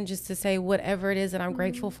can, just to say whatever it is that I'm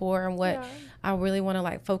grateful for and what I really want to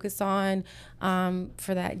like focus on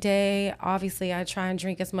for that day. Obviously, I try and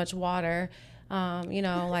drink as much water,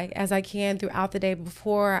 like as I can throughout the day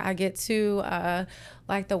before I get to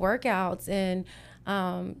like the workouts. And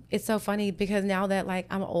it's so funny because now that like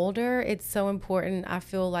I'm older, it's so important, I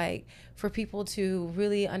feel like, for people to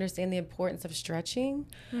really understand the importance of stretching.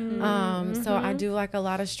 So I do like a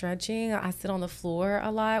lot of stretching. I sit on the floor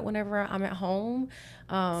a lot whenever I'm at home,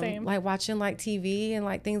 like watching like TV and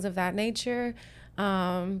like things of that nature.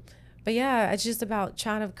 But yeah, it's just about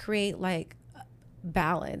trying to create like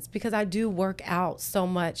balance, because I do work out so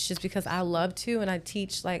much just because I love to, and I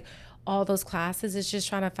teach like all those classes. It's just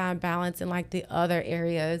trying to find balance in like the other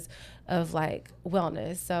areas of like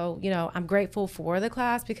wellness. So, I'm grateful for the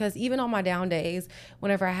class because even on my down days,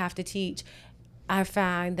 whenever I have to teach, I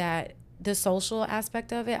find that the social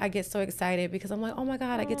aspect of it, I get so excited because I'm like, oh my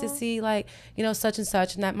God, I get to see like, such and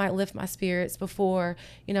such, and that might lift my spirits before,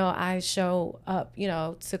 I show up,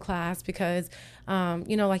 to class because,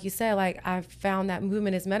 like you said, like I've found that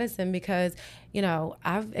movement is medicine because,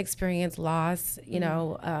 I've experienced loss,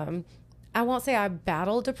 I won't say I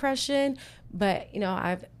battled depression, but,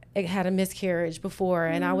 I've had a miscarriage before.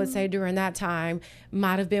 And I would say during that time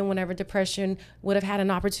might have been whenever depression would have had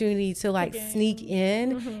an opportunity to like sneak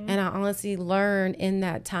in. And I honestly learned in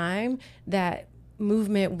that time that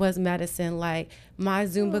movement was medicine. Like my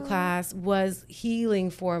Zumba class was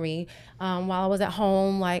healing for me. While I was at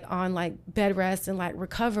home, like on like bed rest and like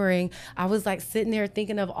recovering, I was like sitting there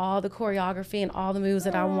thinking of all the choreography and all the moves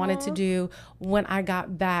that I wanted to do when I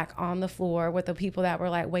got back on the floor with the people that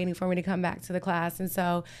were like waiting for me to come back to the class. And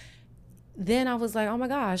so then I was like, oh my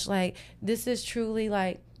gosh, like this is truly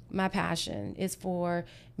like my passion, is for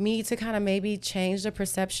me to kind of maybe change the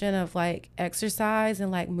perception of like exercise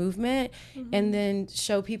and like movement, and then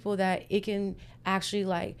show people that it can actually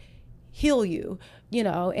like heal you,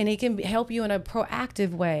 and it can help you in a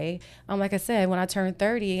proactive way. Like I said, when I turned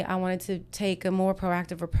 30, I wanted to take a more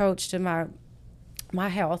proactive approach to my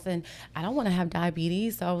health, and I don't want to have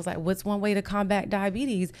diabetes. So I was like, what's one way to combat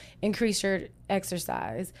diabetes? Increase your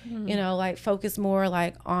exercise, like focus more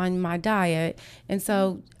like on my diet. And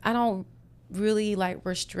so I don't really like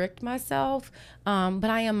restrict myself, but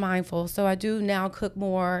I am mindful. So I do now cook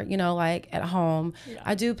more, you know, like at home. Yeah.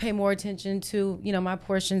 I do pay more attention to, you know, my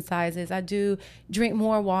portion sizes. I do drink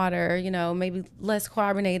more water, you know, maybe less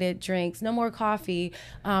carbonated drinks, no more coffee.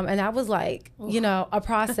 And that was like, you know, a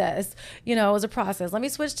process. You know, it was a process. Let me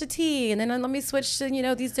switch to tea, and then let me switch to, you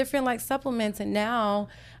know, these different like supplements. And now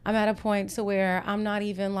I'm at a point to where I'm not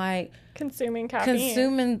even like consuming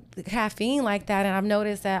caffeine like that. And I've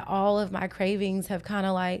noticed that all of my cravings have kind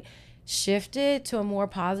of like shifted to a more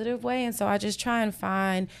positive way. And so I just try and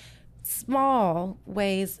find small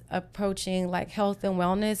ways approaching like health and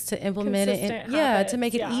wellness to implement to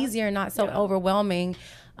make it easier, not so overwhelming.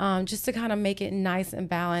 Just to kind of make it nice and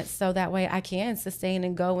balanced, so that way I can sustain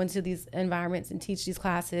and go into these environments and teach these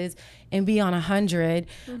classes and be on 100,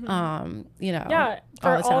 you know. Yeah,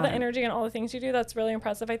 for all the energy and all the things you do, that's really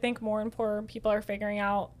impressive. I think more and more people are figuring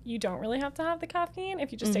out you don't really have to have the caffeine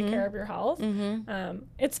if you just take care of your health.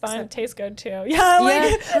 It's fun. It tastes good too.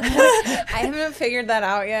 I haven't figured that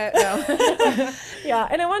out yet. No. Yeah,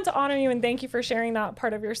 and I want to honor you and thank you for sharing that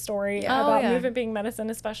part of your story about movement being medicine,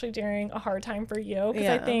 especially during a hard time for you, because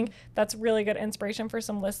I think that's really good inspiration for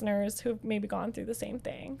some listeners who've maybe gone through the same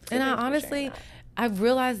thing. So and I honestly, I've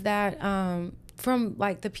realized that from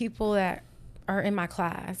like the people that are in my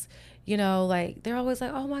class, you know, like they're always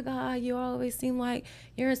like, oh my God, you always seem like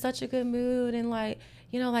you're in such a good mood, and like,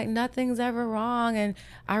 you know, like nothing's ever wrong. And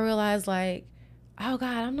I realized like, oh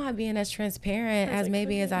God, I'm not being as transparent as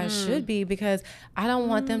maybe as I should be, because I don't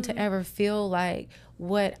want them to ever feel like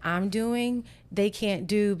what I'm doing they can't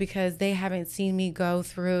do because they haven't seen me go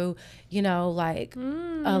through, you know, like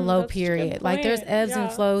a low period. Like there's ebbs and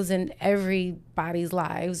flows in everybody's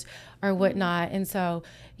lives or whatnot. And so,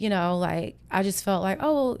 you know, like I just felt like,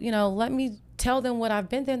 oh, you know, let me tell them what I've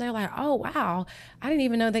been through. And they're like, oh, wow, I didn't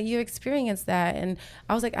even know that you experienced that. And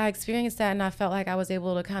I was like, I experienced that. And I felt like I was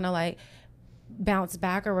able to kind of like bounce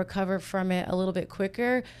back or recover from it a little bit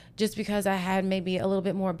quicker, just because I had maybe a little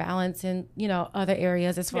bit more balance in, you know, other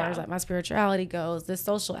areas as far as like my spirituality goes, the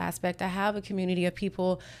social aspect. I have a community of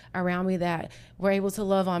people around me that were able to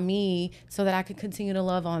love on me so that I could continue to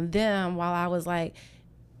love on them while I was like,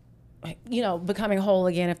 you know, becoming whole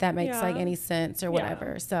again, if that makes like any sense or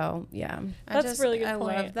whatever. So that's really good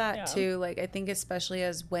point. I love that too. Like I think especially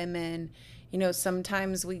as women, you know,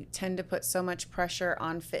 sometimes we tend to put so much pressure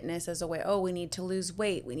on fitness as a way, oh, we need to lose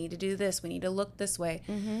weight, we need to do this, we need to look this way.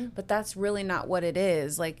 But that's really not what it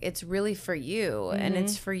is. Like, it's really for you, and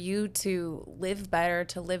it's for you to live better,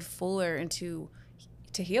 to live fuller, and to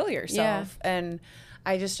heal yourself. And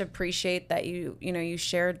I just appreciate that you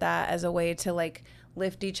shared that as a way to like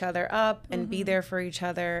lift each other up and be there for each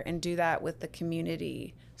other and do that with the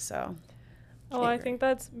community. So I think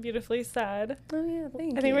that's beautifully said. Oh, yeah,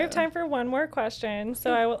 thank you. I think we have time for one more question.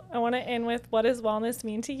 So I want to end with, what does wellness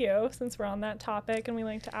mean to you, since we're on that topic and we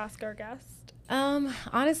like to ask our guests?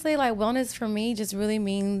 Honestly, like wellness for me just really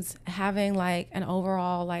means having like an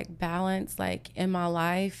overall like balance like in my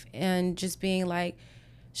life, and just being like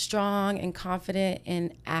strong and confident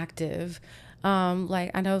and active.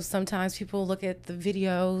 Like I know sometimes people look at the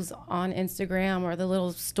videos on Instagram or the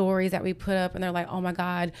little stories that we put up and they're like, oh my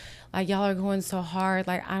God, like y'all are going so hard.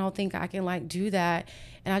 Like, I don't think I can like do that.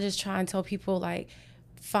 And I just try and tell people like,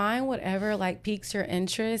 find whatever like piques your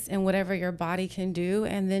interest and whatever your body can do,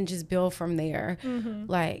 and then just build from there.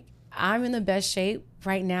 Like, I'm in the best shape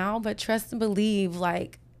right now, but trust and believe,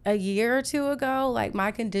 like a year or two ago, like my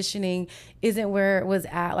conditioning isn't where it was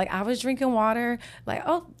at. Like I was drinking water, like,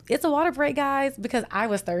 oh, it's a water break, guys, because I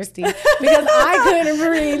was thirsty, because I couldn't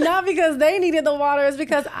breathe, not because they needed the water, it's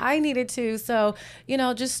because I needed to. So, you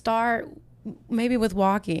know, just start maybe with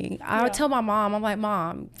walking. I would tell my mom, I'm like,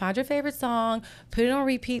 Mom, find your favorite song, put it on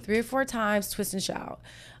repeat 3 or 4 times, twist and shout.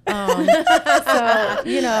 So,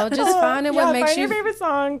 you know, just finding what makes find your favorite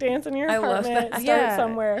song, dance in your apartment, start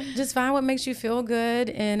somewhere. Just find what makes you feel good,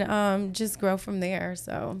 and just grow from there.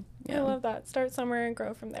 So I love that. Start somewhere and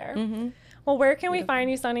grow from there. Well, where can we find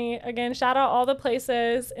you, Sunny? Again, shout out all the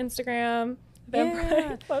places, Instagram. So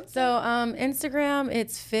Instagram,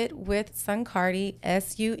 it's Fit with Suncardi,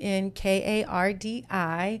 SUNKARDI.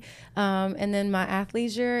 And then my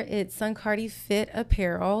Athleisure, it's Suncardi Fit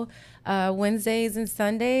Apparel. Wednesdays and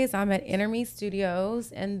Sundays, I'm at Enemy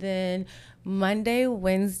Studios. And then Monday,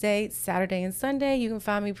 Wednesday, Saturday, and Sunday, you can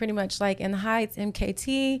find me pretty much like in the Heights,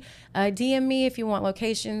 MKT. DM me if you want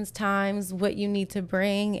locations, times, what you need to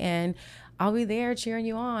bring, and I'll be there cheering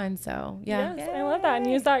you on. So yeah. Yes, I love that. And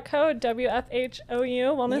use that code WFHOU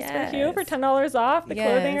Wellness for Hugh for $10 off the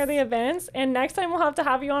clothing or the events. And next time we'll have to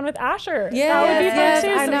have you on with Asher. Yeah, that would be fun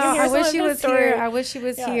too. I So know. I wish he was here. I wish he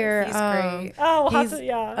was here. He's great. Oh, we'll have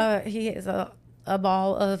to, he is a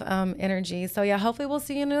ball of energy. So yeah, hopefully we'll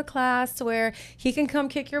see you in a class where he can come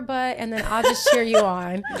kick your butt and then I'll just cheer you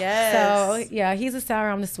on. Yes. So yeah, he's a sour,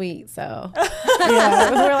 I'm the sweet. So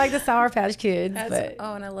yeah, we're like the Sour Patch Kids.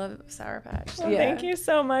 And I love Sour Patch. Well, thank you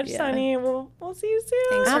so much, Sunny. We'll see you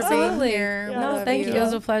soon. Thanks for being Absolutely. here. No, thank you. It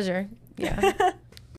was a pleasure. Yeah.